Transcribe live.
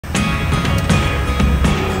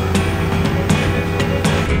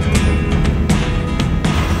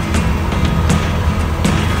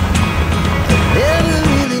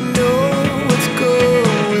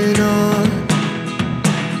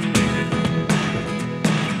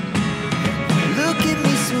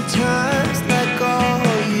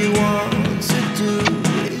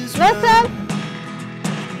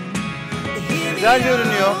Güzel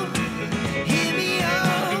görünüyor.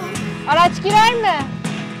 Araç girer mi?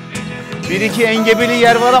 Bir iki engebeli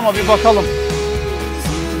yer var ama bir bakalım.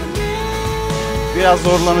 Biraz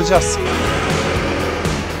zorlanacağız.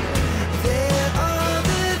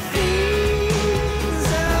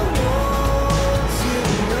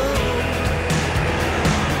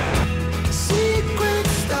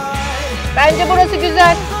 Bence burası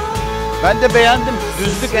güzel. Ben de beğendim.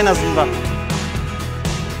 Düzlük en azından.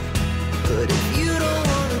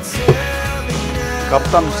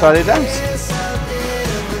 Kaptan müsaade eder misin?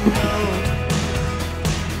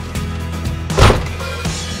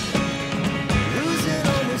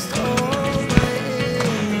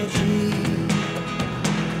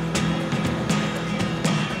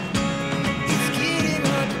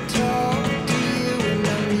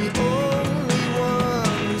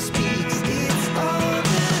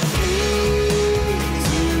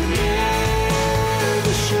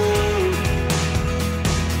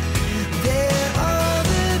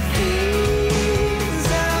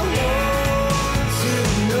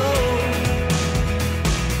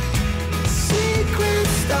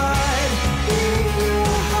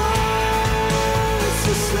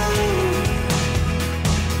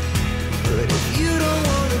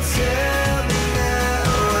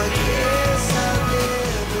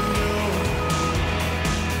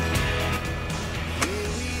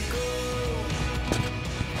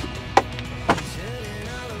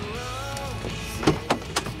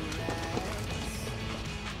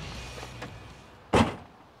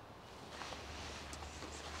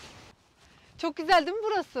 Çok güzel değil mi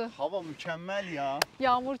burası? Hava mükemmel ya.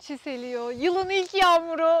 Yağmur çiseliyor. Yılın ilk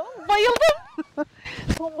yağmuru. Bayıldım.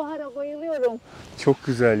 Sonbahara bayılıyorum. Çok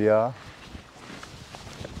güzel ya.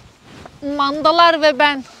 Mandalar ve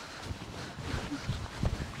ben.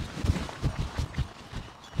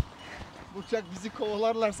 Uçak bizi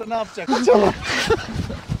kovalarlarsa ne yapacak? Uçalım.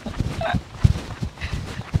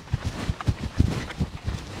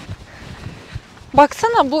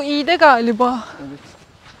 Baksana bu iyi de galiba. Evet.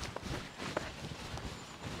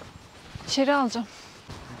 İçeri alacağım.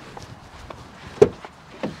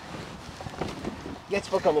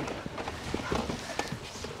 Geç bakalım.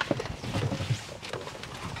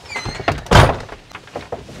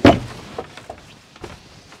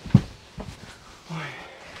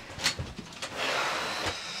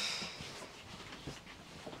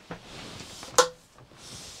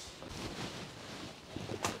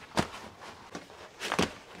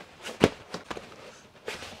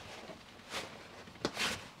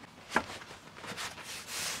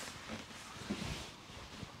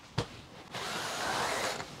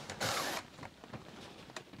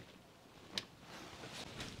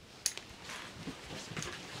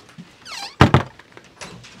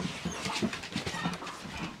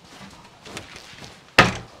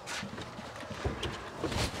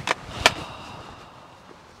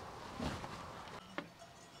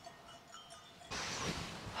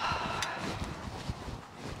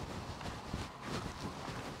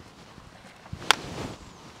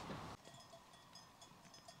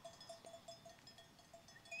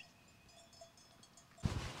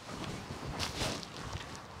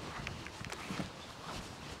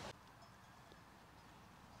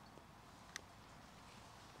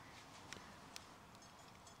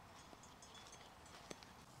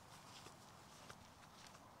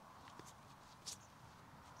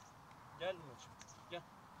 Gel Murat'cığım, gel.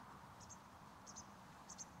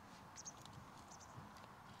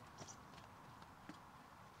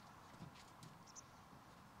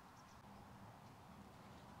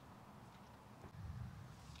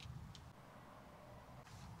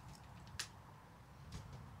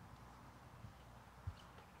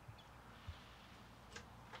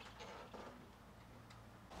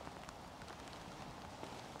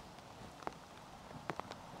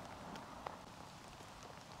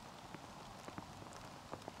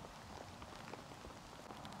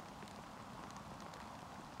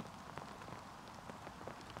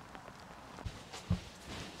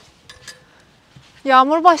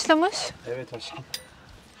 Yağmur başlamış. Evet aşkım.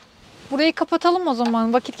 Burayı kapatalım o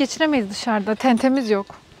zaman. Vakit geçiremeyiz dışarıda. Tentemiz yok.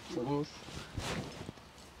 Olur.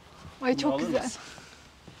 Ay çok Alır güzel. mısın?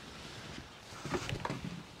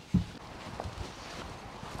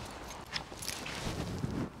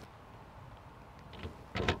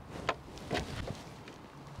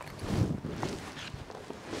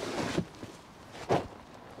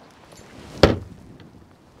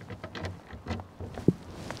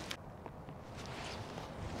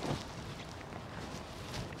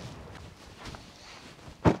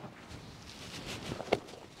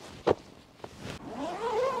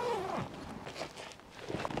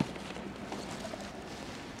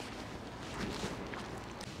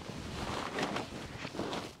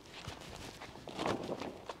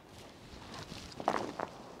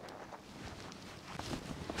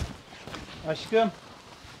 Aşkım,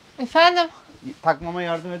 Efendim? takmama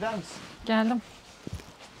yardım eder misin? Geldim.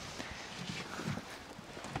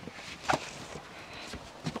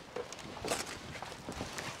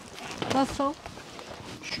 Nasıl?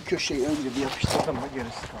 Şu köşeyi önce bir yapıştıralım da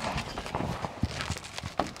gerisi tamam.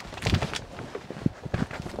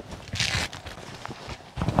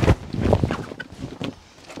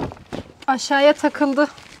 Aşağıya takıldı.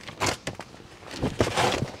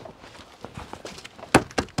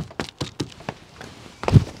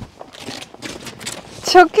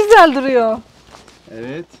 Çok güzel duruyor.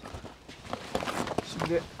 Evet.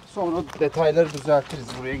 Şimdi sonra detayları düzeltiriz.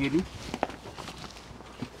 Buraya geleyim.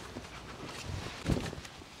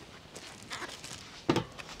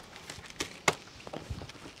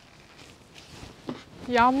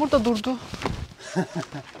 Yağmur da durdu.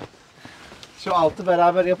 Şu altı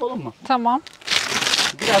beraber yapalım mı? Tamam.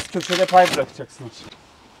 Biraz köşede pay bırakacaksınız.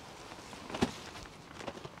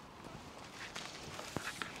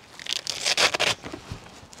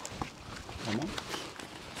 Tamam.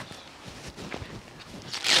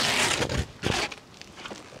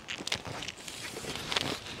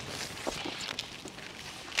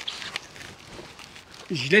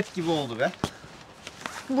 Jilet gibi oldu be.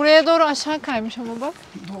 Buraya doğru aşağı kaymış ama bak.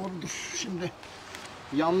 Doğrudur. Şimdi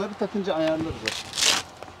yanları takınca ayarlarız.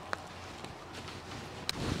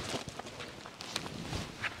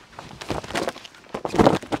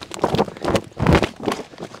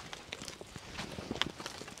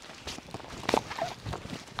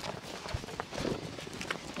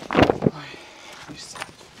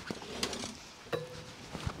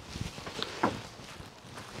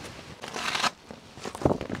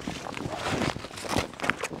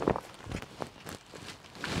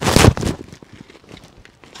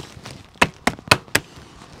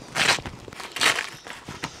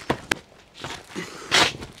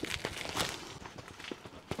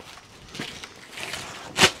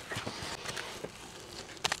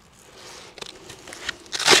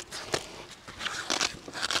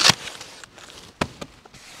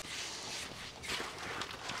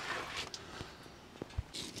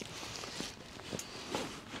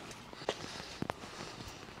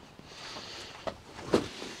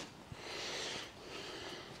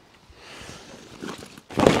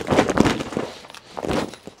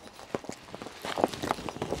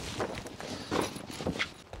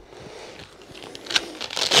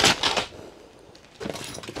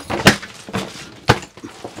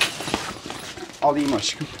 Alayım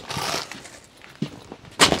aşkım.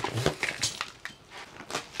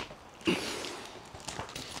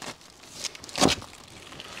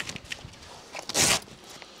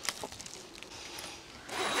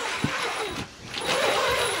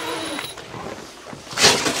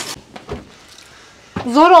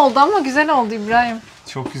 Zor oldu ama güzel oldu İbrahim.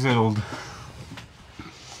 Çok güzel oldu.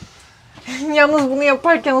 Yalnız bunu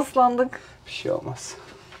yaparken ıslandık. Bir şey olmaz.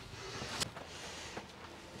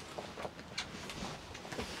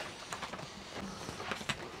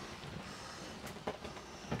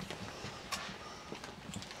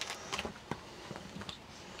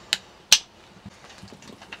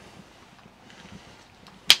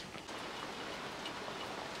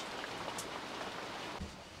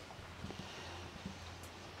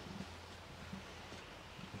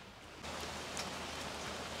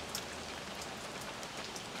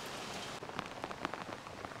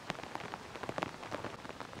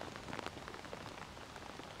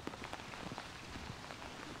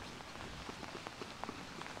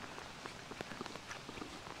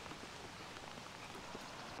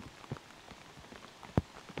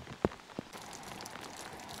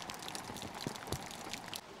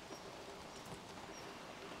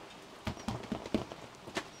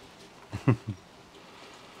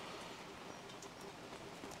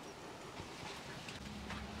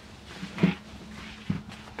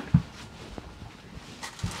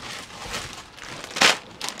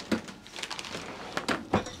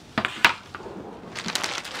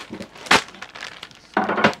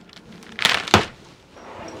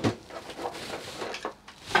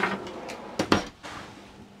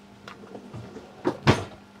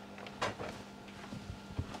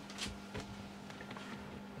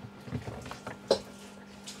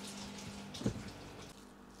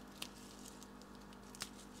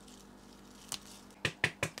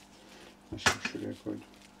 Şuraya koydum.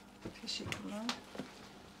 Teşekkürler.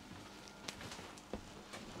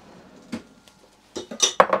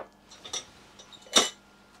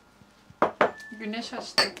 Güneş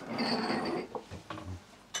açtı.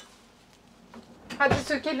 Hadi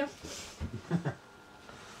sökelim.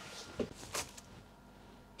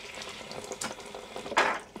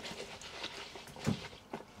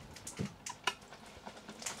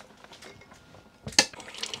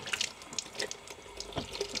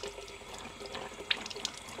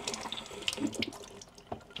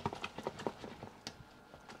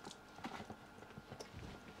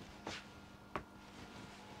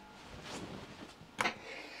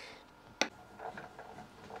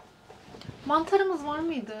 Mantarımız var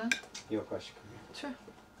mıydı? Yok aşkım. Tüh.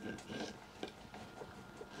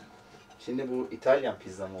 Şimdi bu İtalyan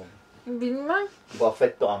pizza mı oldu? Bilmem.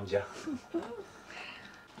 Buffetto amca.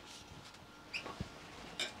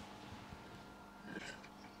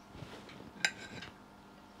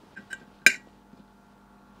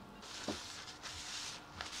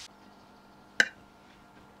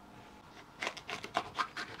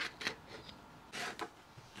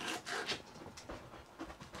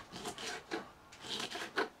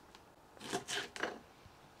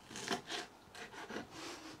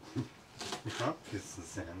 Ne yapıyorsun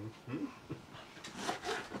sen? Hı?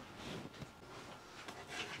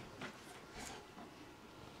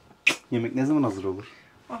 Yemek ne zaman hazır olur?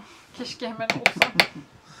 Oh, keşke hemen olsa.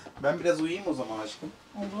 Ben biraz uyuyayım o zaman aşkım.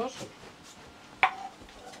 Olur.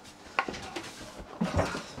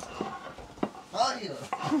 Hayır.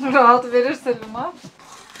 Rahat verirse Luna.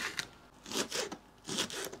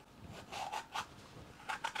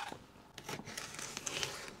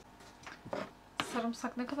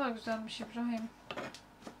 Sarımsak ne kadar güzelmiş İbrahim.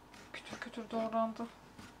 Kütür kütür doğrandı.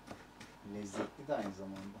 Lezzetli de aynı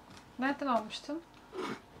zamanda. Nereden almıştın?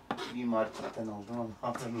 Bir marketten aldım ama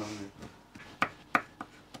hatırlamıyorum.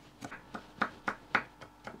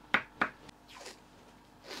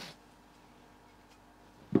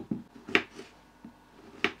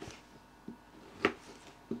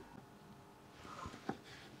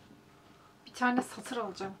 Bir tane satır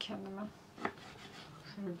alacağım kendime.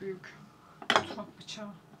 Şöyle büyük mutfak bıçağı.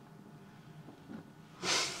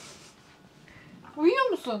 Uyuyor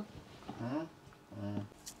musun? Hı? Hı.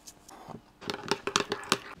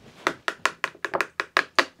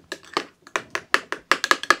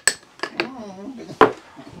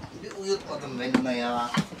 Bir uyutmadın beni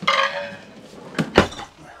ya.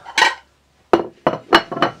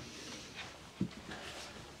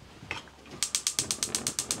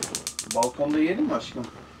 Balkonda yiyelim mi aşkım?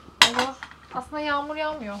 Olur. Aslında yağmur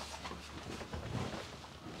yağmıyor.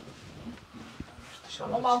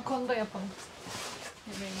 O balkonda yapalım.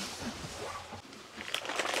 Yemeğimizi.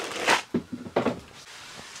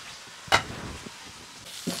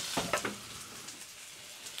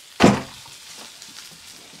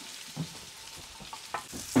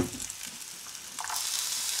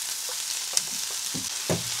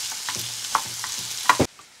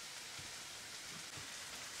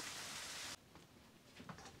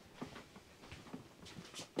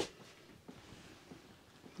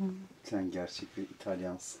 Sen gerçek bir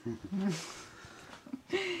İtalyansın.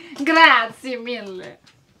 Grazie mille.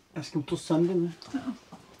 Aşkım tuz sende mi?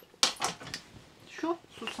 Şu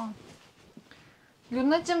susam.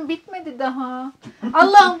 Lunacığım bitmedi daha.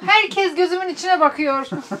 Allah'ım herkes gözümün içine bakıyor.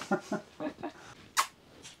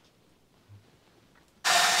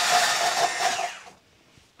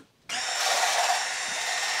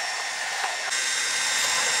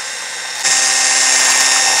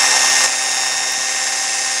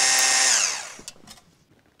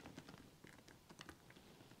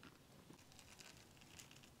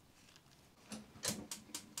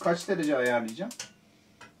 Kaç derece ayarlayacağım?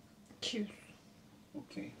 200.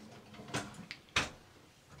 Okey.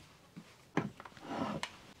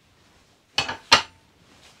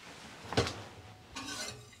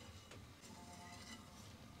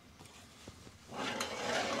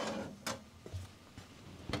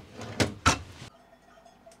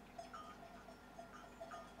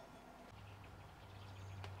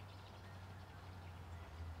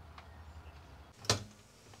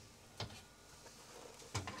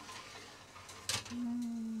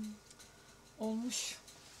 Olmuş.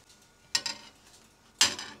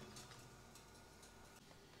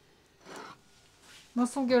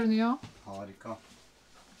 Nasıl görünüyor? Harika.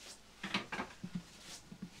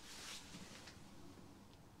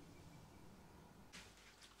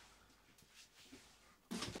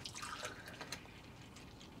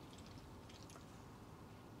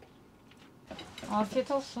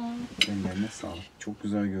 Afiyet olsun. Ellerine sağlık. Çok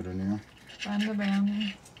güzel görünüyor. Ben de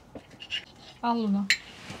beğendim. Al Luna.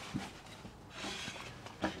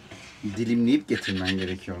 Dilimleyip getirmen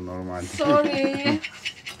gerekiyor normalde. Sorry.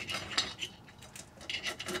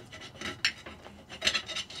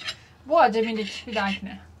 Bu acemilik bir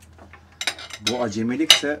dahakine. Bu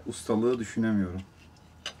acemilikse ustalığı düşünemiyorum.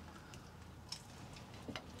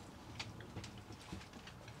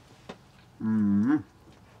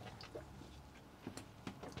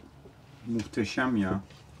 Muhteşem ya.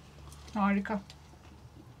 Harika.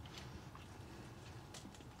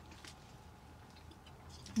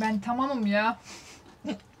 Ben tamamım ya.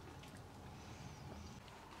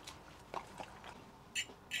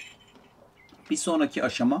 Bir sonraki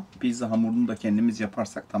aşama pizza hamurunu da kendimiz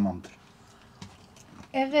yaparsak tamamdır.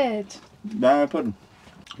 Evet. Ben yaparım.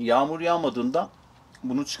 Yağmur yağmadığında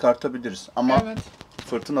bunu çıkartabiliriz. Ama Evet.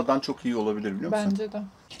 fırtınadan çok iyi olabilir biliyor musun? Bence de.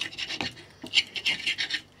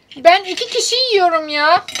 Ben 2 kişi yiyorum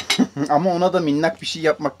ya. Ama ona da minnak bir şey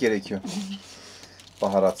yapmak gerekiyor.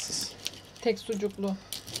 Baharatsız. Tek sucuklu.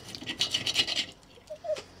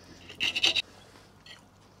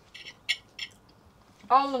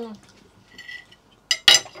 Al bunu.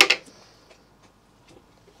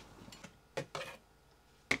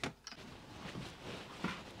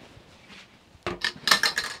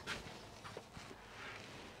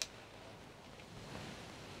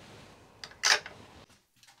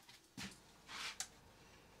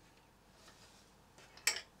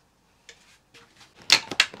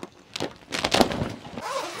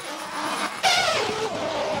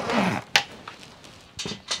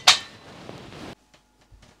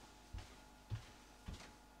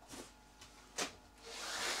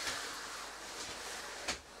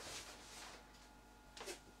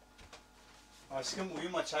 Aşkım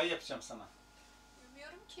uyuma, çay yapacağım sana.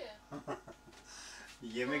 Bilmiyorum ki.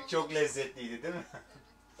 Yemek çok lezzetliydi değil mi?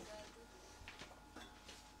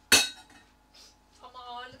 Ama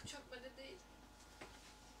ağırlık çökmede değil.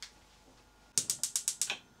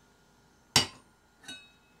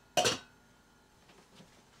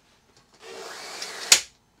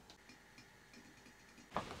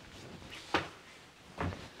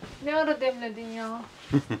 Ne ara demledin ya?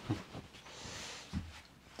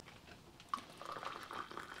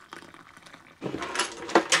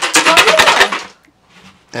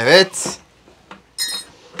 Evet.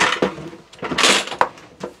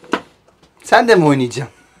 Sen de mi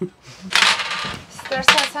oynayacaksın?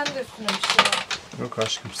 İstersen sen de üstüne bir şey yap. Yok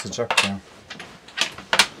aşkım, sıcak ya.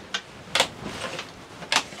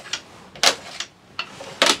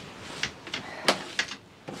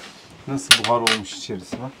 Nasıl buhar olmuş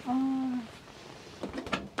içerisi bak.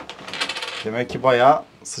 Demek ki bayağı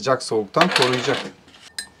sıcak soğuktan koruyacak.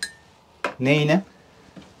 Ne yine?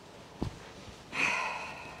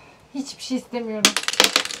 Hiçbir şey istemiyorum.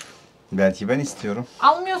 Belki ben istiyorum.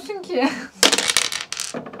 Almıyorsun ki.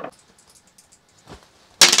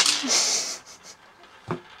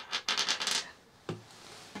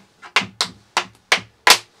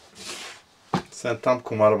 Sen tam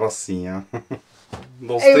kumarbazsın ya. Eyvallah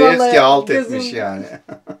Dostoyevski ya, halt gözüm. etmiş yani.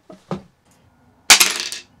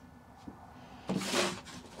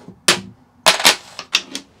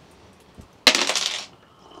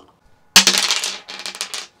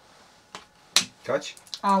 Kaç?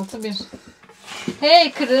 6-1.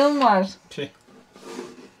 Hey, kırığım var.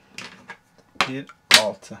 1-6.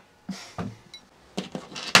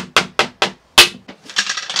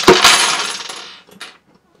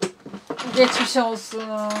 Geçmiş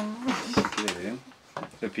olsun. Teşekkür ederim.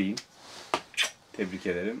 Öpeyim. Tebrik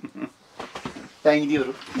ederim. Ben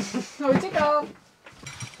gidiyorum. Hoşça kal.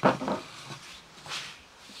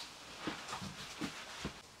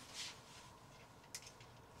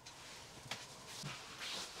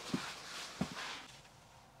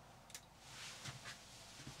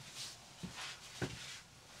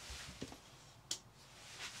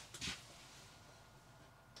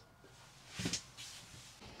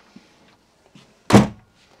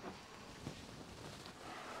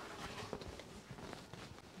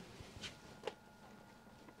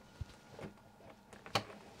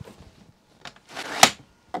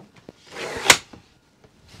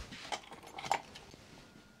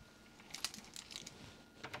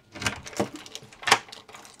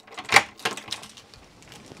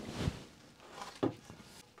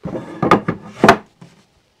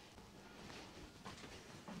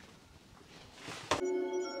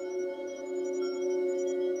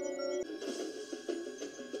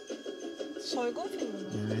 Soygun filmi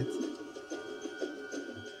mi? Evet.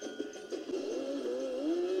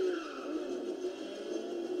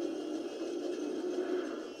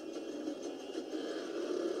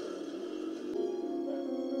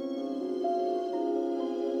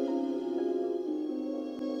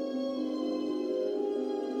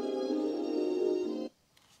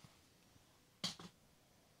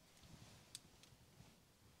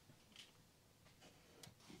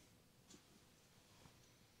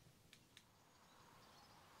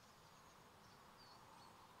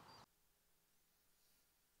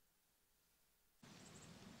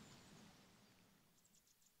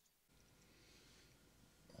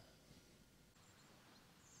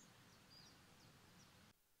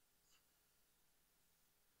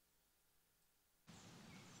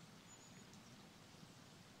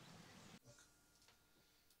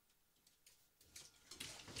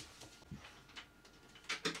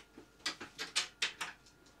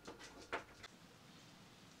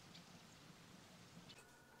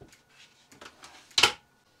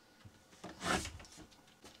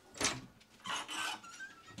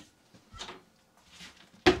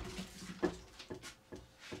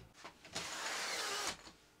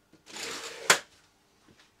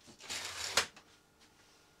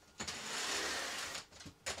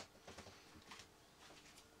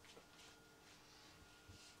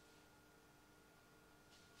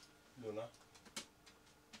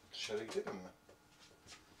 Dışarı gidelim mi?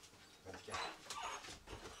 Hadi gel.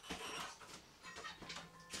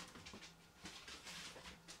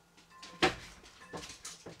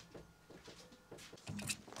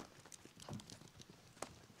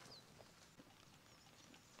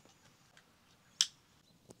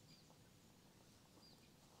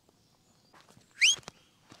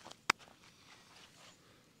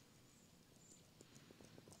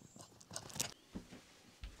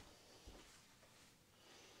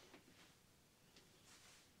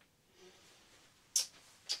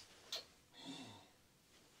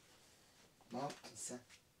 Ne yaptın sen?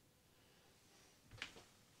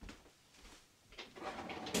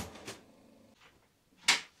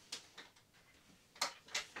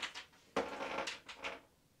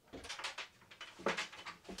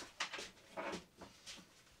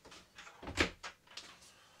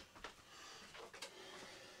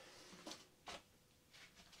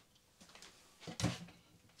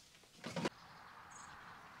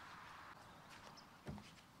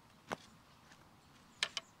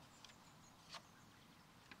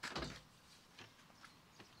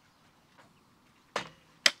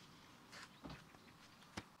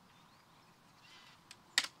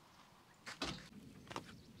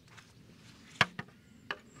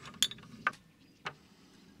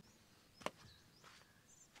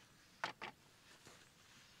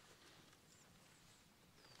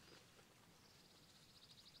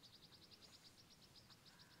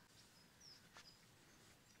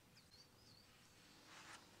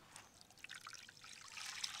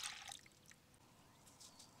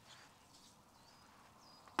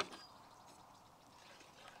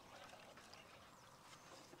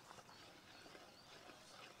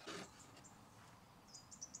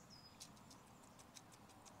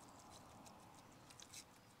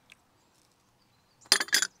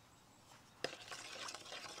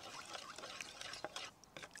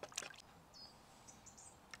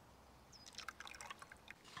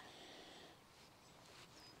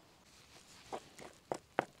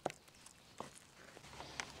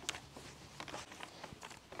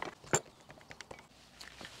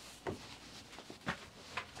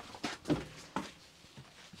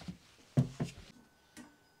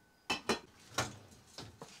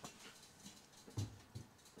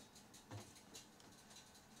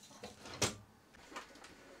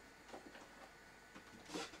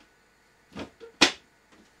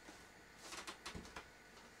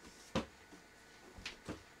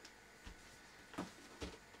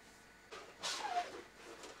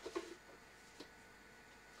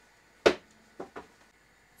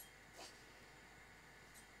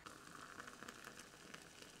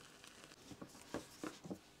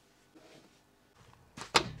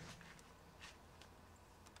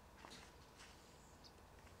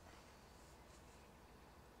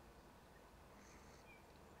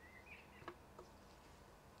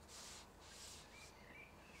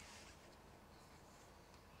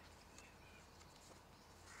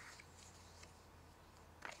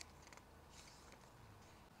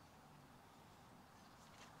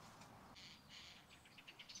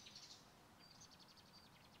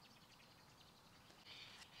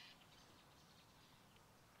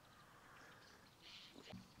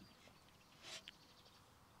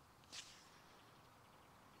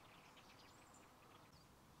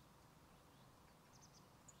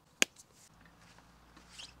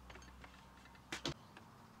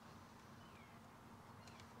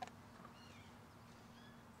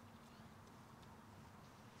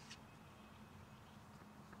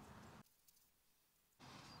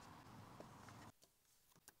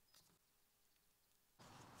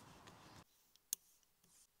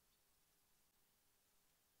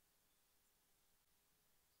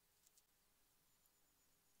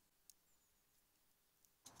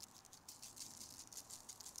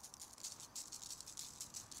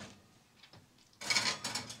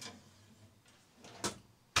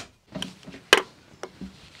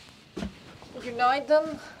 Günaydın.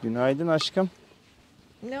 Günaydın aşkım.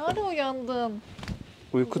 Ne ara uyandın?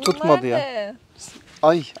 Uyku Bunlar tutmadı ya. ne?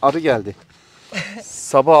 Ay arı geldi.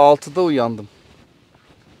 Sabah 6'da uyandım.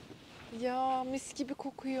 Ya mis gibi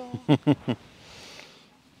kokuyor.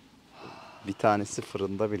 Bir tanesi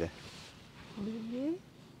fırında bile.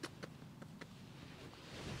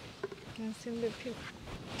 Gel seni de öpeyim.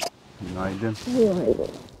 Günaydın.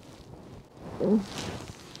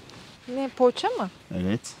 Ne, poğaça mı?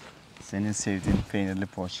 Evet. Senin sevdiğin peynirli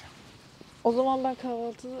poğaça. O zaman ben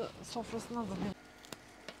kahvaltı sofrasını hazırlayayım.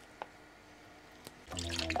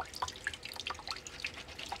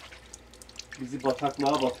 Bizi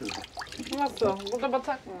bataklığa batırdı. Nasıl? Burada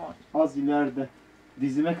batak mı var? Az ileride.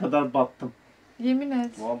 Dizime kadar battım. Yemin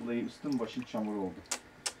et. Vallahi üstüm başım çamur oldu.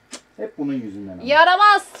 Hep bunun yüzünden ama.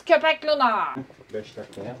 Yaramaz köpek Luna. 5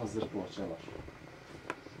 dakikaya hazır poğaçalar.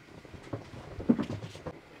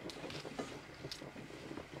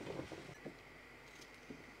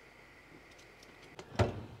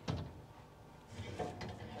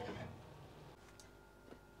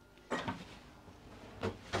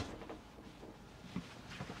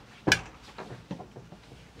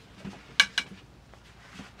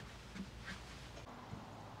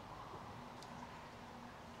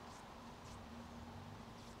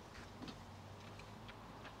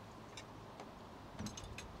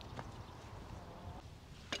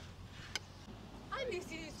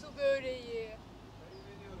 Annesinin su böreği.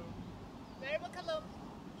 Ver bakalım.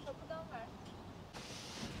 Kapıdan ver.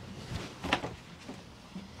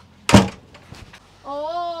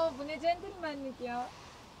 Oo, bu ne centilmenlik ya.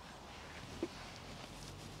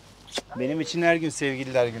 Benim için her gün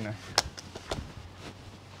sevgililer günü.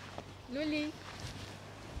 Loli.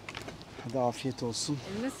 Hadi afiyet olsun.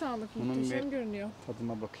 Eline sağlık. Bunun Muhteşem bir- görünüyor.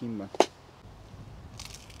 Tadına bakayım ben.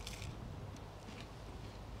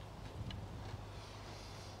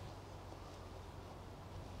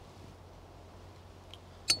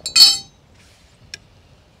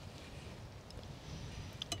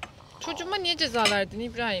 Çocuğuma niye ceza verdin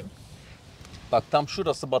İbrahim? Bak tam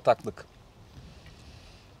şurası bataklık.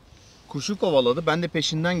 Kuşu kovaladı. Ben de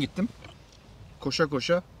peşinden gittim. Koşa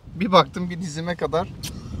koşa. Bir baktım bir dizime kadar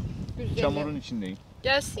Güzelim. çamurun içindeyim.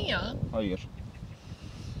 Gelsin ya. Hayır.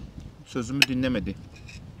 Sözümü dinlemedi.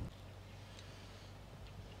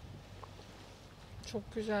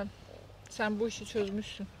 Çok güzel. Sen bu işi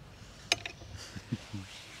çözmüşsün.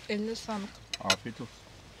 Eline sağlık. Afiyet olsun.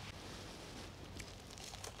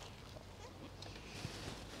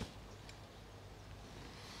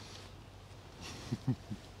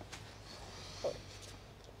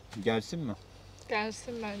 Gelsin mi?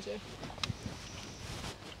 Gelsin bence.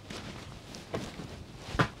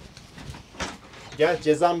 Gel,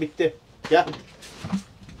 cezam bitti. Gel.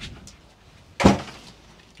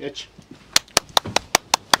 Geç.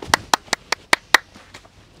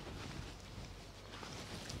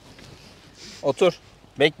 Otur.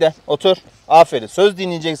 Bekle. Otur. Aferin. Söz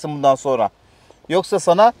dinleyeceksin bundan sonra. Yoksa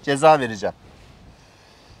sana ceza vereceğim.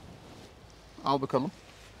 Al bakalım.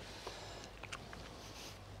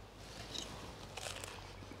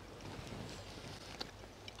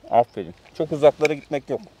 Aferin. Çok uzaklara gitmek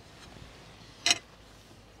yok.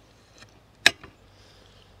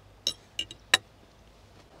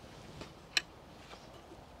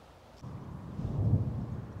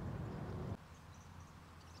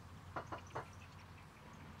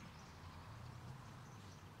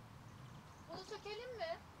 Bunu sökelim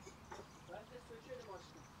mi?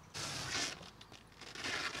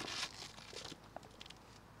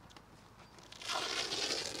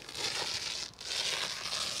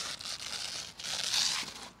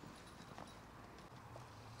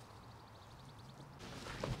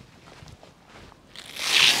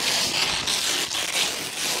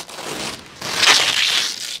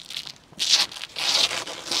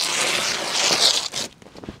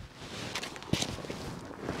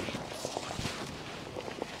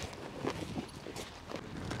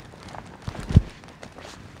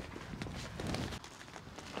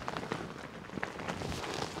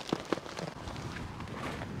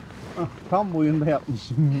 Tam boyunda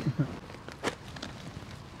yapmışım.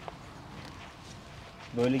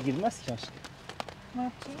 Böyle girmez ki aşkım. Ne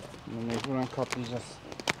yapacağız? Bunu mecburen katlayacağız.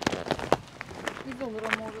 Biz olur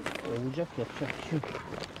ama orası. Olacak, yapacak bir şey yok.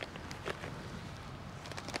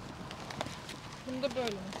 Bunu da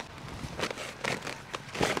böyle mi?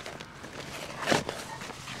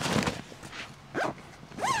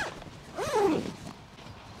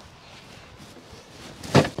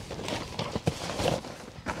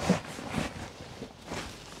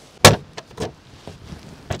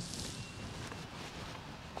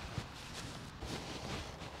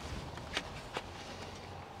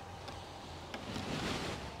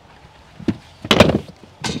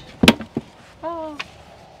 Aa.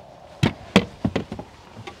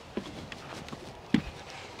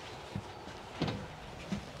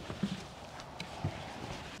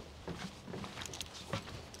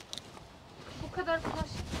 Bu kadar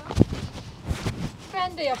kaşıkla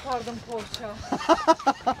ben de yapardım poğaça.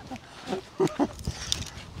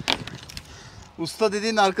 Usta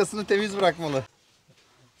dediğin arkasını temiz bırakmalı.